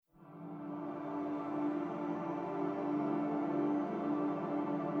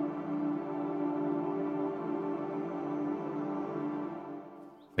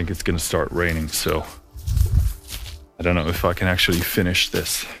think it's gonna start raining, so I don't know if I can actually finish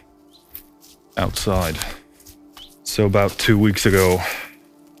this outside. So about 2 weeks ago,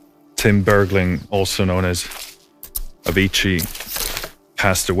 Tim Bergling, also known as Avicii,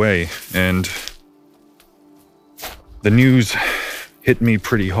 passed away, and the news hit me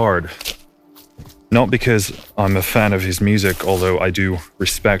pretty hard. Not because I'm a fan of his music, although I do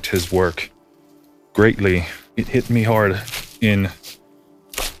respect his work greatly. It hit me hard in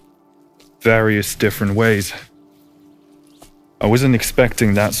various different ways. I wasn't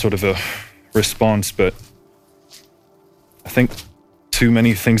expecting that sort of a response, but I think too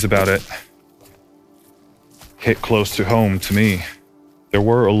many things about it hit close to home to me. There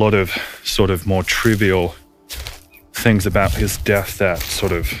were a lot of sort of more trivial things about his death that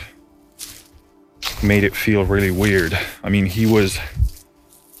sort of made it feel really weird. I mean, he was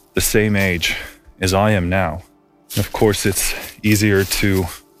the same age as I am now. Of course, it's easier to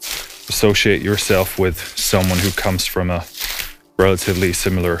associate yourself with someone who comes from a relatively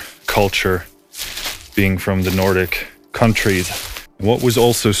similar culture, being from the Nordic countries. What was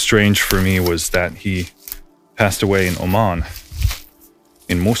also strange for me was that he passed away in Oman,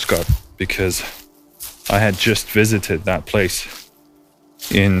 in Muscat, because I had just visited that place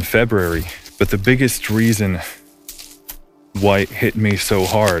in February. But the biggest reason why it hit me so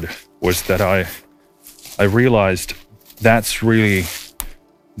hard was that I realized that's really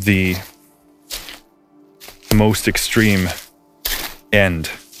the most extreme end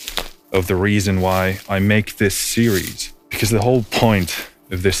of the reason why I make this series. Because the whole point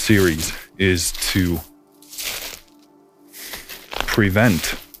of this series is to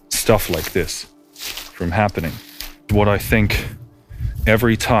prevent stuff like this from happening. What I think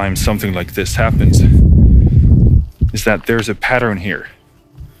every time something like this happens is that there's a pattern here.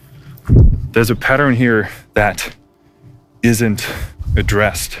 There's a pattern here that isn't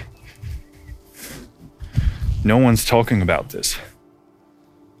addressed. No one's talking about this.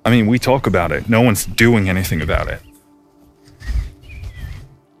 I mean, we talk about it. No one's doing anything about it.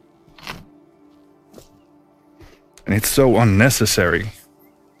 And it's so unnecessary.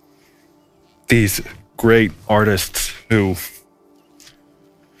 These great artists who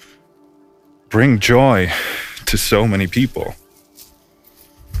bring joy to so many people.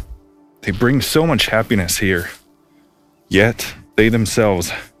 They bring so much happiness here, yet they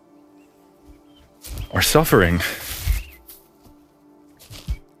themselves are suffering.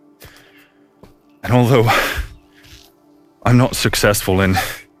 And although I'm not successful in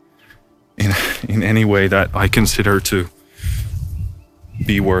any way that I consider to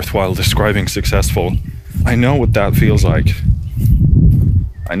be worthwhile describing successful, I know what that feels like.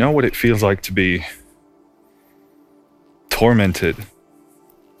 I know what it feels like to be tormented.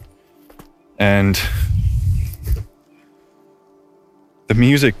 And the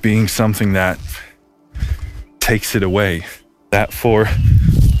music being something that takes it away, that for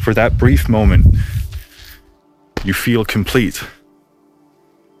that brief moment, you feel complete.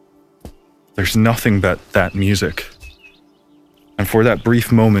 There's nothing but that music. And for that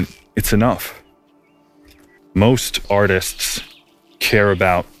brief moment, it's enough. Most artists care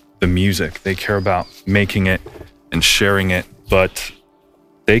about the music. They care about making it and sharing it, but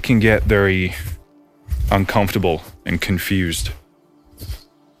they can get very uncomfortable and confused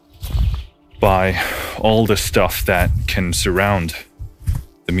by all the stuff that can surround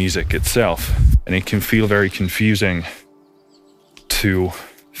the music itself. And it can feel very confusing to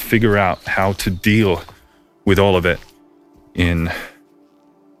figure out how to deal with all of it in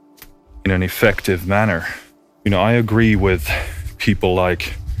an effective manner. You know, I agree with people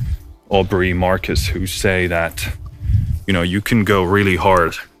like Aubrey Marcus who say that, you know, you can go really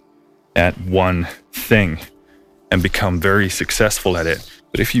hard at one thing and become very successful at it.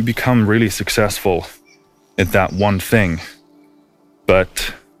 But if you become really successful at that one thing,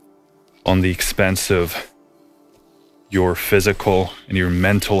 but on the expense of your physical and your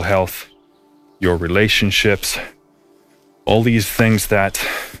mental health, your relationships, all these things that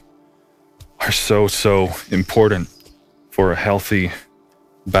are so important for a healthy,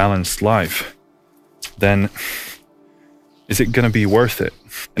 balanced life, then is it going to be worth it?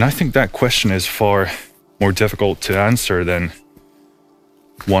 And I think that question is far more difficult to answer than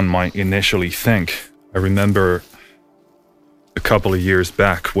one might initially think. I remember a couple of years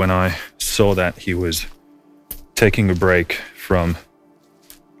back when I saw that he was taking a break from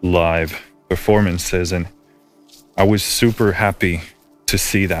live performances, and I was super happy to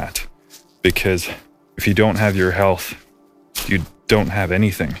see that, because if you don't have your health, you don't have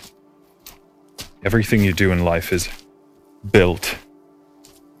anything. Everything you do in life is built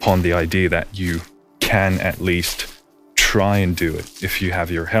upon the idea that you can at least try and do it if you have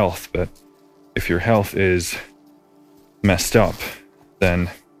your health. But if your health is messed up, then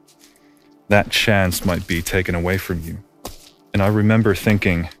that chance might be taken away from you. And I remember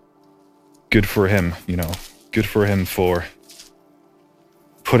thinking, good for him, good for him for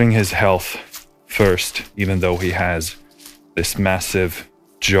putting his health first, even though he has this massive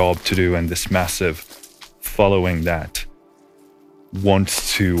job to do and this massive following that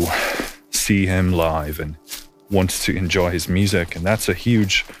wants to see him live and wants to enjoy his music. And that's a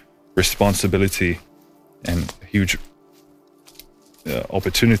huge responsibility and a huge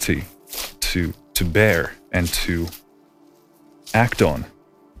opportunity to bear and to act on.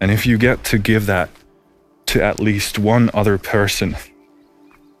 And if you get to give that to at least one other person,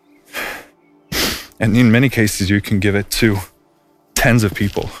 and in many cases you can give it to tens of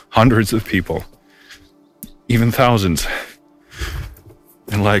people, hundreds of people, even thousands,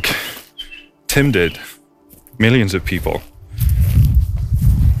 and like Tim did, millions of people.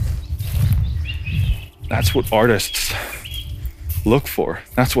 That's what artists look for.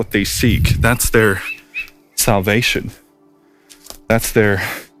 That's what they seek. That's their salvation. That's their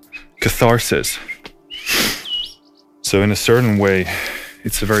catharsis. So in a certain way,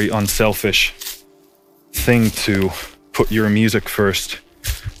 it's a very unselfish thing to put your music first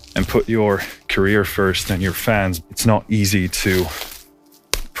and put your career first and your fans. It's not easy to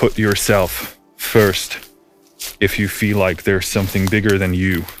put yourself first if you feel like there's something bigger than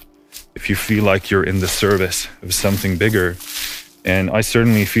you, if you feel like you're in the service of something bigger. And I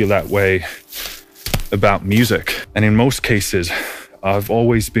certainly feel that way about music. And in most cases, I've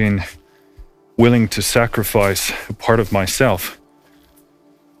always been willing to sacrifice a part of myself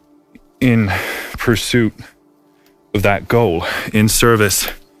in pursuit of that goal, in service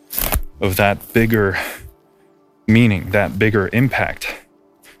of that bigger meaning, that bigger impact.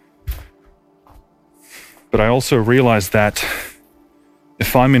 But I also realize that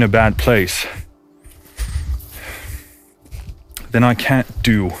if I'm in a bad place, then I can't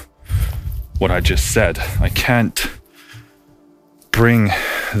do what I just said. I can't bring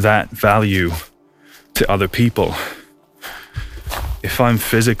that value to other people. If I'm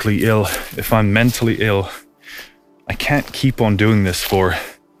physically ill, if I'm mentally ill, I can't keep on doing this for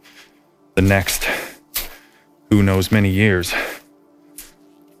the next, who knows, many years.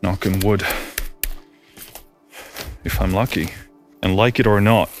 Knock on wood, if I'm lucky. And like it or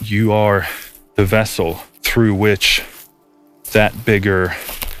not, you are the vessel through which that bigger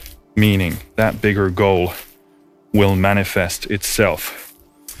meaning, that bigger goal will manifest itself.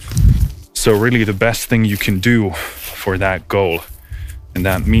 So really the best thing you can do for that goal and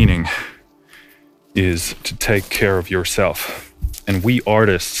that meaning is to take care of yourself. And we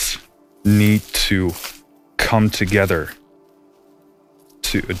artists need to come together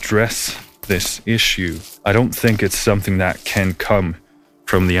to address this issue. I don't think it's something that can come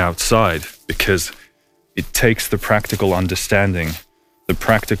from the outside, because it takes the practical understanding, the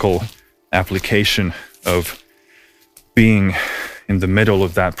practical application of being in the middle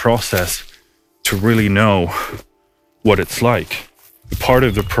of that process to really know what it's like. Part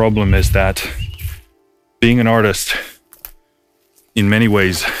of the problem is that being an artist in many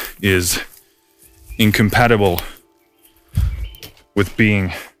ways is incompatible with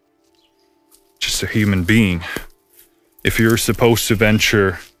being just a human being. If you're supposed to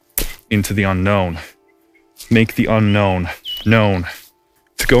venture into the unknown, make the unknown known,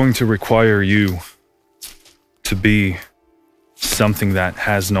 it's going to require you to be something that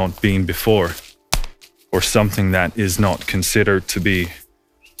has not been before, or something that is not considered to be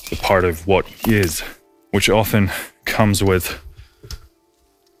a part of what is, which often comes with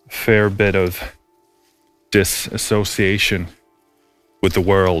a fair bit of disassociation with the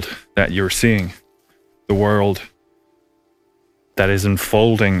world that you're seeing, the world that is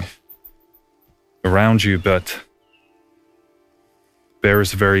unfolding around you, but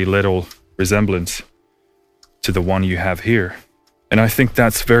bears very little resemblance to the one you have here. And I think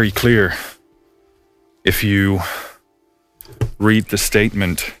that's very clear if you read the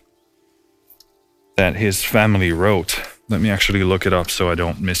statement that his family wrote. Let me actually look it up so I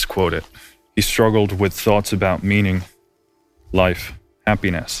don't misquote it. He struggled with thoughts about meaning, life,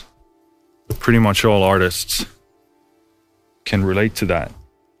 happiness. Pretty much all artists can relate to that.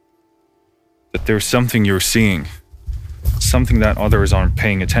 That there's something you're seeing, something that others aren't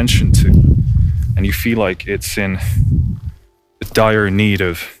paying attention to, and you feel like it's in a dire need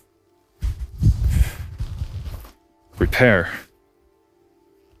of repair.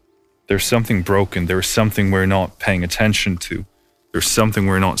 There's something broken, there's something we're not paying attention to, there's something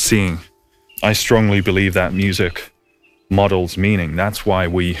we're not seeing. I strongly believe that music models meaning. That's why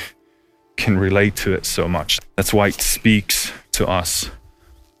we can relate to it so much. That's why it speaks to us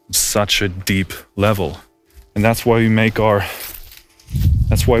on such a deep level. And that's why we make our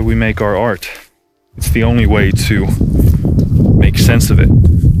art. It's the only way to make sense of it.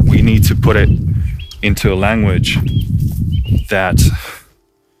 We need to put it into a language that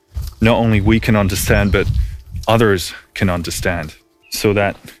not only we can understand, but others can understand. So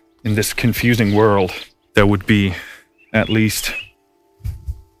that in this confusing world, there would be at least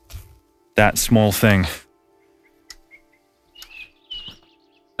that small thing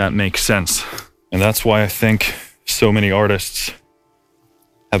that makes sense. And that's why I think so many artists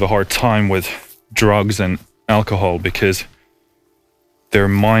have a hard time with drugs and alcohol, because they're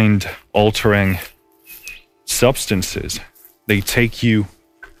mind-altering substances. They take you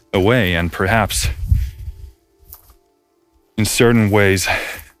away, and perhaps in certain ways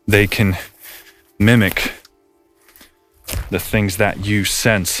they can mimic the things that you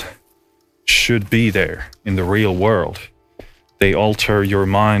sense should be there in the real world. They alter your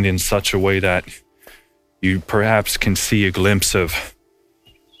mind in such a way that you perhaps can see a glimpse of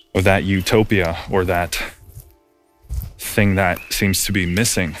that utopia or that thing that seems to be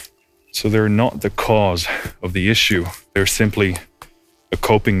missing. So they're not the cause of the issue. They're simply a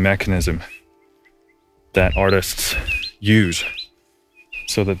coping mechanism that artists use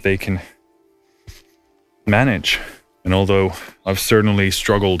so that they can manage. And although I've certainly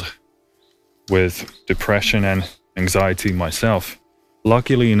struggled with depression and anxiety myself,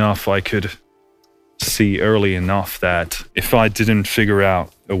 luckily enough, I could see early enough that if I didn't figure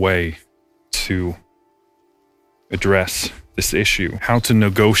out a way to address this issue, how to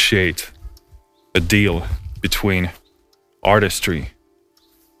negotiate a deal between artistry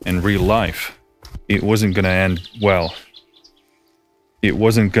and real life, it wasn't going to end well. It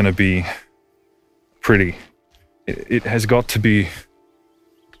wasn't going to be pretty. It has got to be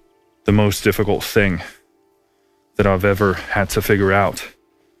the most difficult thing that I've ever had to figure out.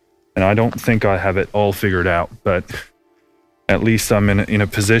 And I don't think I have it all figured out, but at least I'm in a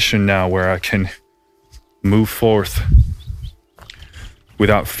position now where I can move forth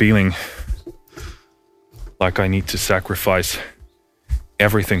without feeling like I need to sacrifice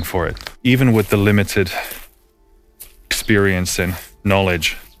everything for it. Even with the limited experience and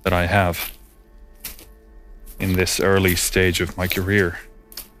knowledge that I have in this early stage of my career,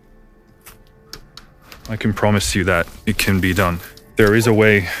 I can promise you that it can be done. There is a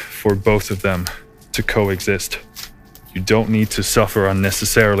way for both of them to coexist. You don't need to suffer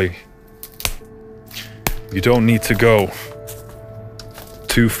unnecessarily. You don't need to go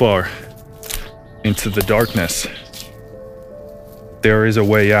too far into the darkness. There is a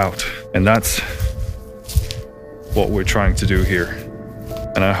way out, and that's what we're trying to do here.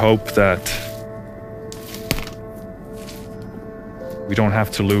 And I hope that we don't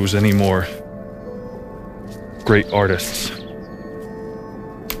have to lose any more great artists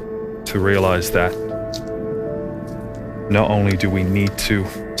to realize that not only do we need to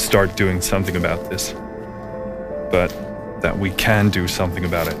start doing something about this, but that we can do something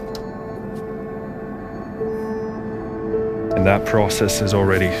about it. And that process has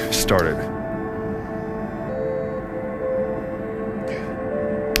already started.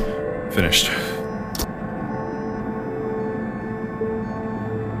 Finished.